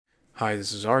Hi,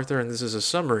 this is Arthur, and this is a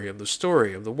summary of the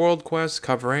story of the world quest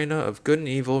Khvarena of Good and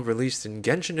Evil released in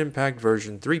Genshin Impact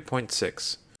version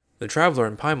 3.6. The Traveler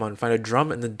and Paimon find a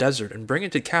drum in the desert and bring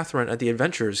it to Catherine at the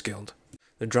Adventurers Guild.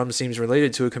 The drum seems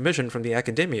related to a commission from the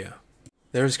Academia.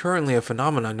 There is currently a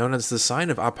phenomenon known as the Sign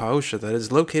of Apaosha that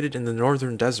is located in the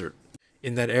northern desert.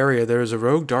 In that area there is a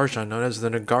rogue Darshan known as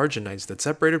the Nagarjanites that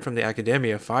separated from the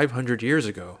Academia 500 years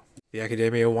ago. The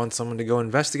Academia wants someone to go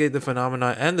investigate the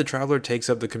phenomena, and the Traveler takes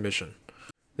up the commission.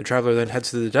 The Traveler then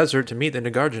heads to the desert to meet the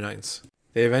Nagarjanites.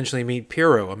 They eventually meet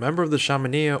Piro, a member of the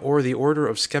Shamania or the Order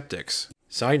of Skeptics.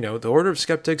 Side note, the Order of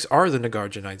Skeptics are the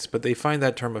Nagarjanites, but they find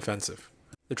that term offensive.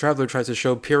 The Traveler tries to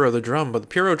show Piro the drum, but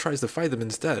Piro tries to fight them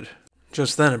instead.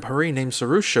 Just then, a Pari named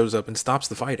Sarush shows up and stops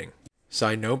the fighting.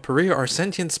 Side note, Pari are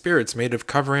sentient spirits made of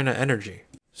Khvarena energy.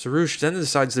 Sarush then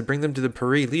decides to bring them to the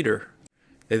Pari leader.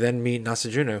 They then meet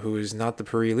Nasajuna, who is not the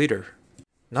Pari leader.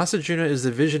 Nasajuna is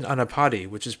the Vision Anapati,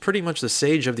 which is pretty much the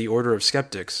sage of the Order of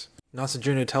Skeptics.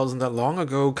 Nasajuna tells them that long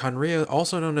ago, Khvarena,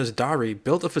 also known as Dari,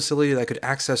 built a facility that could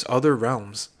access other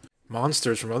realms.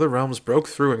 Monsters from other realms broke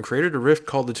through and created a rift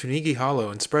called the Tunigi Hollow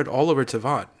and spread all over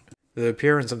Teyvat. The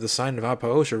appearance of the sign of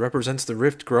Apaosha represents the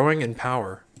rift growing in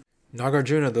power.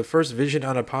 Nagarjuna, the first Vision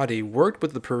Anapati, worked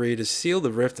with the Pari to seal the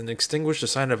rift and extinguish the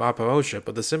sign of Apaosha,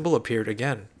 but the symbol appeared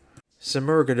again.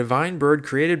 Simurgh, a divine bird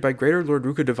created by Greater Lord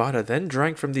Rukkhadevata, then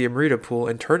drank from the Amrita pool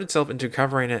and turned itself into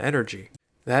Khvarena energy.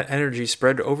 That energy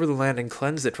spread over the land and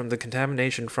cleansed it from the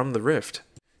contamination from the rift.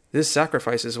 This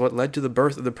sacrifice is what led to the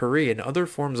birth of the Pari and other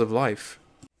forms of life.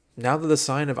 Now that the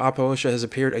sign of Apaosha has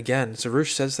appeared again,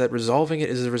 Sarush says that resolving it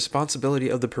is the responsibility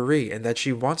of the Pari and that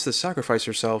she wants to sacrifice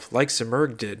herself like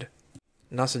Simurgh did.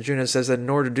 Nasajuna says that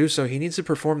in order to do so, he needs to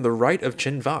perform the rite of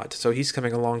Chinvat, so he's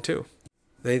coming along too.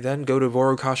 They then go to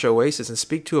Vorokasha Oasis and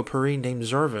speak to a Pari named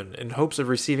Zervan in hopes of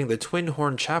receiving the twin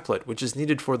horn chaplet which is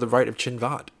needed for the rite of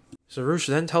Chinvat. Sarush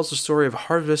then tells the story of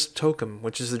Harvest Tokum,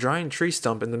 which is the giant tree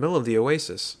stump in the middle of the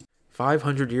oasis.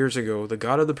 500 years ago, the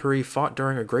god of the Pari fought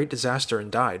during a great disaster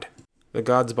and died. The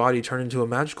god's body turned into a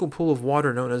magical pool of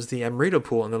water known as the Amrita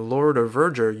Pool, and the Lord of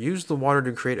Verdure used the water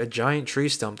to create a giant tree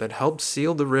stump that helped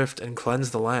seal the rift and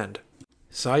cleanse the land.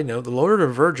 Side note, the Lord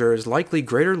of Verdure is likely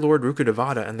Greater Lord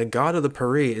Rukkhadevata, and the god of the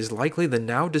Pari is likely the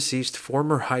now deceased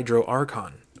former Hydro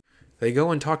Archon. They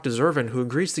go and talk to Zervan, who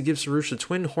agrees to give Sarush a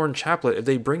twin horn chaplet if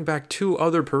they bring back two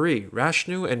other Pari,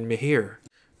 Rashnu and Mihir.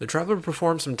 The Traveler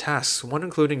performs some tasks, one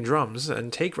including drums,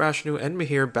 and take Rashnu and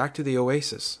Mihir back to the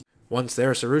oasis. Once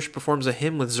there, Sarush performs a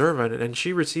hymn with Zervan, and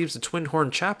she receives the twin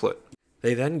horn chaplet.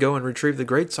 They then go and retrieve the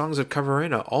great songs of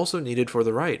Khvarena, also needed for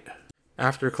the rite.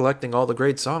 After collecting all the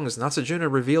great songs,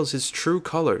 Nasajuna reveals his true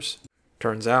colors.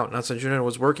 Turns out, Nasajuna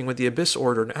was working with the Abyss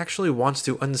Order and actually wants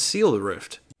to unseal the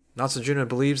rift. Nasajuna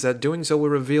believes that doing so will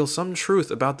reveal some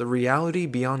truth about the reality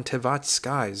beyond Teyvat's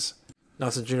skies.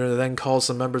 Nasajuna then calls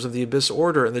some members of the Abyss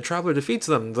Order, and the Traveler defeats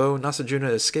them, though Nasajuna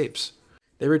escapes.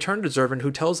 They return to Zervan, who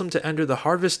tells them to enter the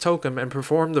Harvest Tokum and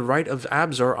perform the rite of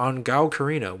Abzar on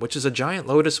Khvarena, which is a giant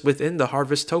lotus within the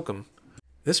Harvest Tokum.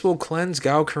 This will cleanse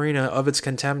Khvarena of its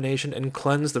contamination and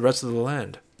cleanse the rest of the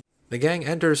land. The gang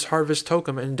enters Harvest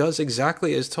Tokum and does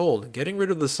exactly as told, getting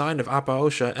rid of the sign of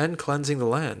Apaosha and cleansing the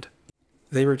land.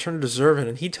 They return to Zervan,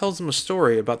 and he tells them a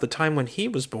story about the time when he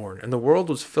was born and the world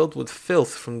was filled with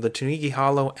filth from the Tunigi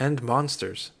Hollow and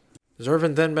monsters.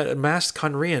 Zervan then met a masked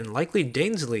Khvarena, likely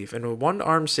Dainsleaf, and a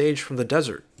one-armed sage from the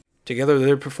desert. Together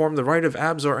they perform the rite of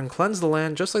Abzar and cleanse the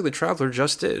land just like the Traveler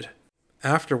just did.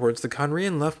 Afterwards, the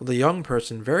Khvarena left with a young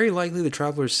person, very likely the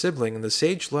Traveler's sibling, and the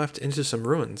sage left into some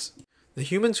ruins. The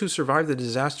humans who survived the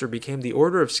disaster became the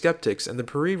Order of Skeptics, and the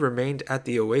Pari remained at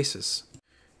the oasis.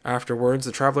 Afterwards,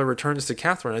 the Traveler returns to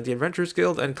Catherine at the Adventurers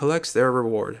Guild and collects their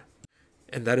reward.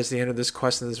 And that is the end of this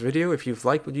quest in this video. If you've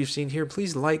liked what you've seen here,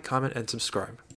 please like, comment, and subscribe.